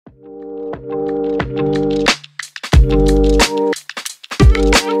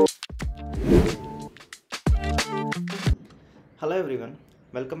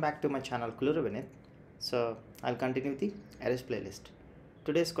Welcome back to my channel Kuluru Vineeth. So I'll continue the arrays playlist.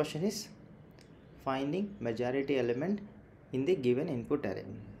 Today's question is finding majority element in the given input array.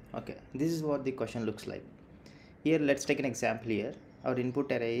 Okay, this is what the question looks like. Here let's take an example here. Our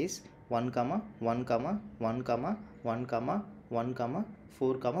input array is 1, 1, 1, 1, 1, 1,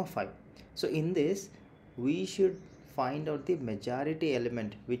 4, 5. So in this we should find out the majority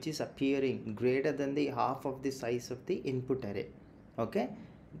element which is appearing greater than the half of the size of the input array. Okay,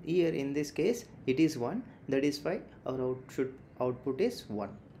 here in this case it is 1, that is why our output is 1.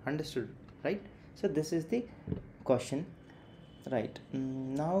 Understood, right? So this is the question, right?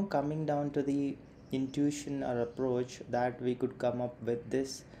 Now coming down to the intuition or approach that we could come up with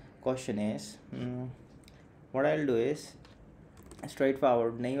this question is, what I'll do is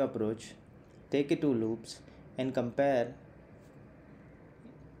straightforward naive approach. Take two loops and compare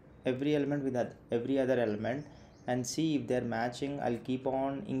every element with every other element and see if they're matching. I'll keep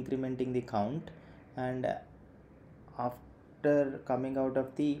on incrementing the count, and after coming out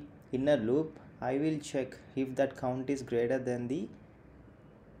of the inner loop I will check if that count is greater than the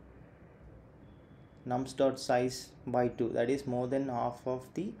nums dot size by 2, that is more than half of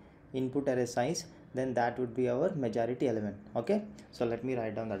the input array size, then that would be our majority element. Okay, so let me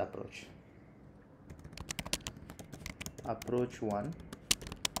write down that approach. Approach 1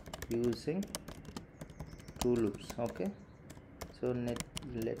 using two loops. Okay, so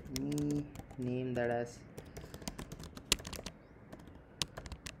let me name that as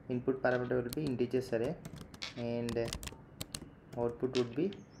input parameter will be integers array and output would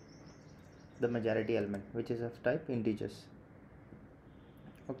be the majority element which is of type integers.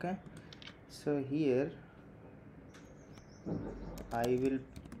 Okay, so here I will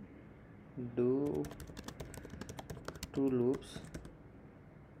do two loops.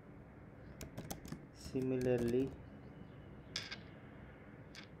 Similarly,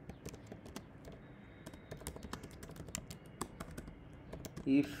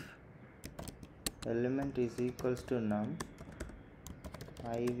 if element is equals to num,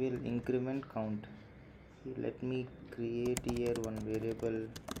 I will increment count. Let me create here one variable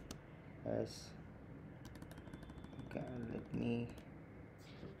as, okay, let me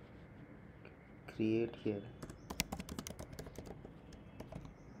create here.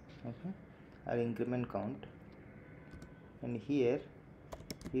 Okay, I'll increment count, and here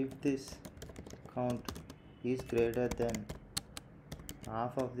if this count is greater than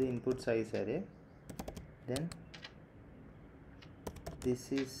half of the input size array, then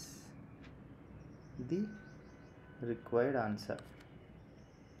this is the required answer,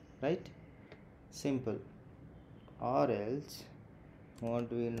 right? Simple. Or else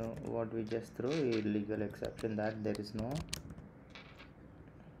what we just throw a legal exception that there is no,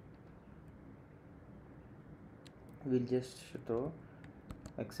 we'll just throw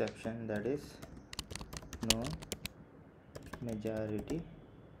exception, that is no majority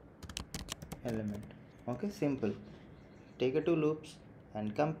element. Okay, simple. Take two loops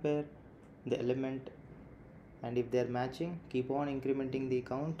and compare the element, and if they are matching, keep on incrementing the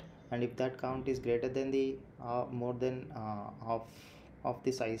count, and if that count is greater than the more than half of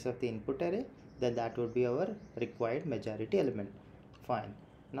the size of the input array, then that would be our required majority element. Fine.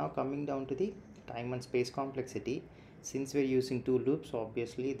 Now coming down to the time and space complexity, since we're using two loops,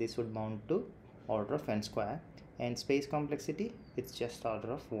 obviously this would mount to order of n square, and space complexity, it's just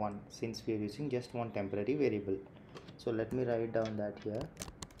order of 1 since we are using just one temporary variable. So let me write down that here.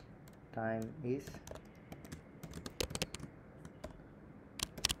 Time is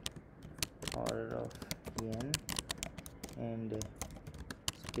order of n and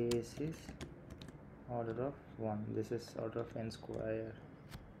space is order of 1. This is order of n square.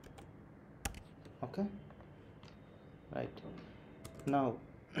 Okay, right. Now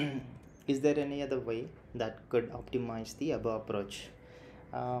is there any other way that could optimize the above approach?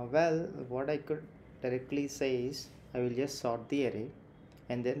 Well, what I could directly say is I will just sort the array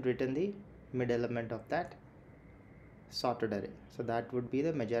and then return the mid element of that sorted array. So that would be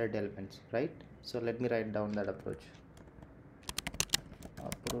the majority elements, right? So let me write down that approach.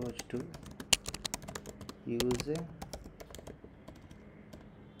 Approach to using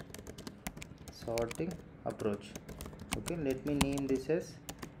sorting approach. Okay, let me name this as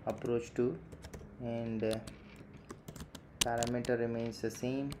approach 2, and parameter remains the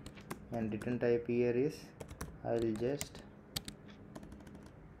same, and return type here is I will just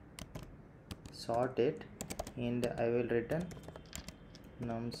sort it, and I will return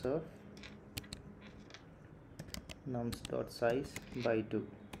nums dot size by 2.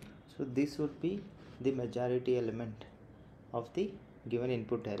 So this would be the majority element of the given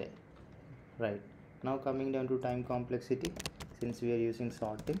input array, right? Now coming down to time complexity, since we are using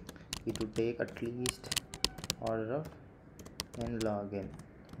sorting, it would take at least order of n log n.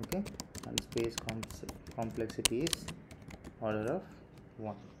 Okay, and space complexity is order of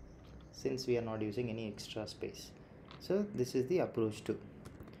 1, since we are not using any extra space. So this is the approach 2.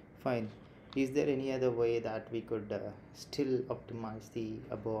 Fine. Is there any other way that we could still optimize the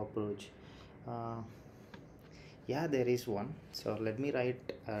above approach? Yeah, there is one. So let me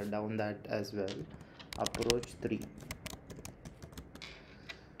write down that as well. Approach 3.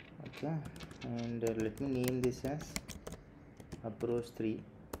 Okay, and let me name this as approach 3,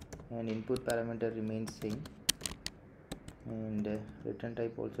 and input parameter remains same, and return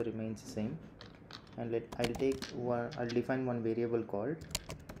type also remains same, and I'll define one variable called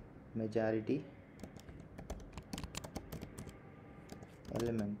majority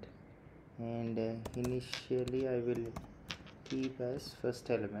element, and initially I will keep as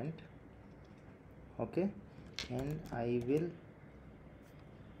first element. Okay, and I will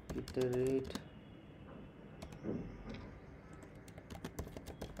iterate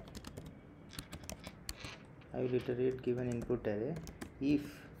given input array if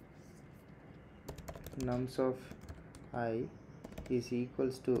nums of I is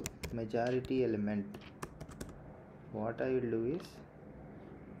equals to majority element. What I will do is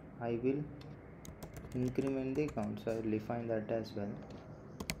I will increment the count, so I will define that as well.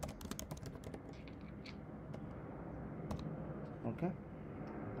 Okay,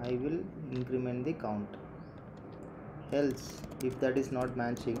 I will increment the count, else if that is not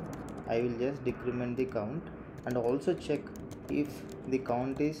matching, I will just decrement the count, and also check if the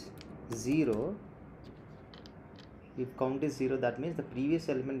count is 0. If count is 0, that means the previous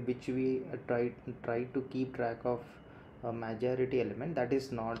element which we tried to keep track of a majority element, that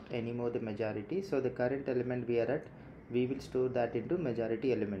is not anymore the majority. So the current element we are at, we will store that into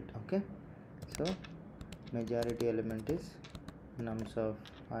majority element. Okay, so majority element is nums of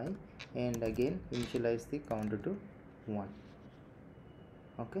I, and again initialize the counter to 1.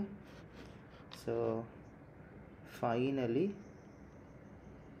 Okay, so finally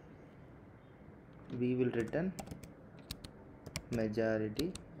we will return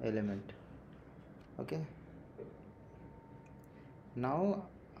majority element. Okay, now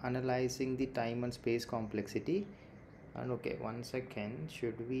analyzing the time and space complexity, and okay, 1 second,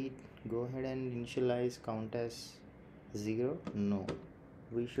 should we go ahead and initialize count as 0? No,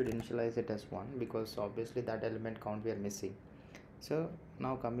 we should initialize it as 1, because obviously that element count we are missing. So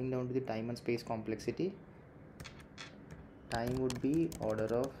now coming down to the time and space complexity, time would be order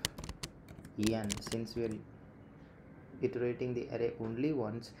of n, since we are iterating the array only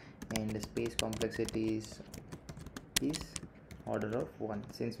once, and the space complexity is order of 1,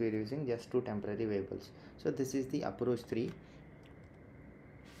 since we are using just 2 temporary variables. So this is the approach 3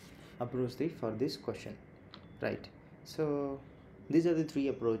 for this question, right? So these are the 3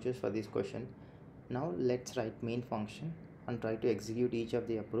 approaches for this question. Now let's write main function and try to execute each of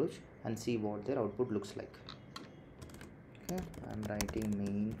the approach and see what their output looks like. Okay, I'm writing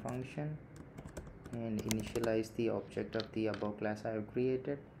main function and initialize the object of the above class I have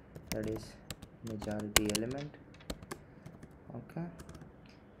created, that is majority element. Okay,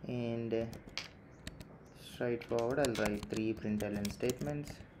 and straightforward, I'll write 3 println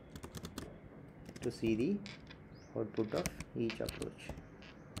statements to see the output of each approach.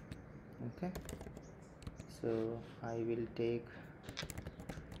 Okay, so I will take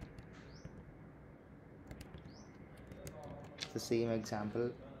the same example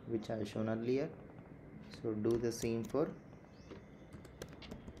which I have shown earlier. So do the same for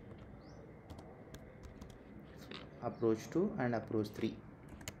approach 2 and approach 3.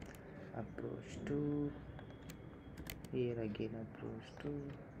 Approach 2, here again approach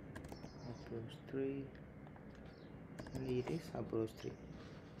 2, approach 3, and it is approach 3.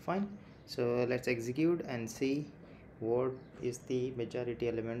 Fine, so let's execute and see what is the majority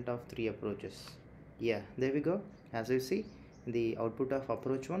element of 3 approaches. Yeah, there we go. As you see, the output of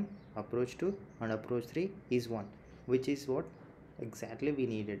approach 1, approach 2 and approach 3 is 1, which is what exactly we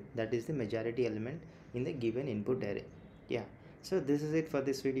needed. That is the majority element in the given input array. Yeah, so this is it for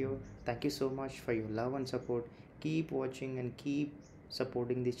this video. Thank you so much for your love and support. Keep watching and keep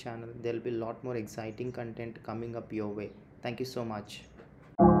supporting this channel. There will be a lot more exciting content coming up your way. Thank you so much.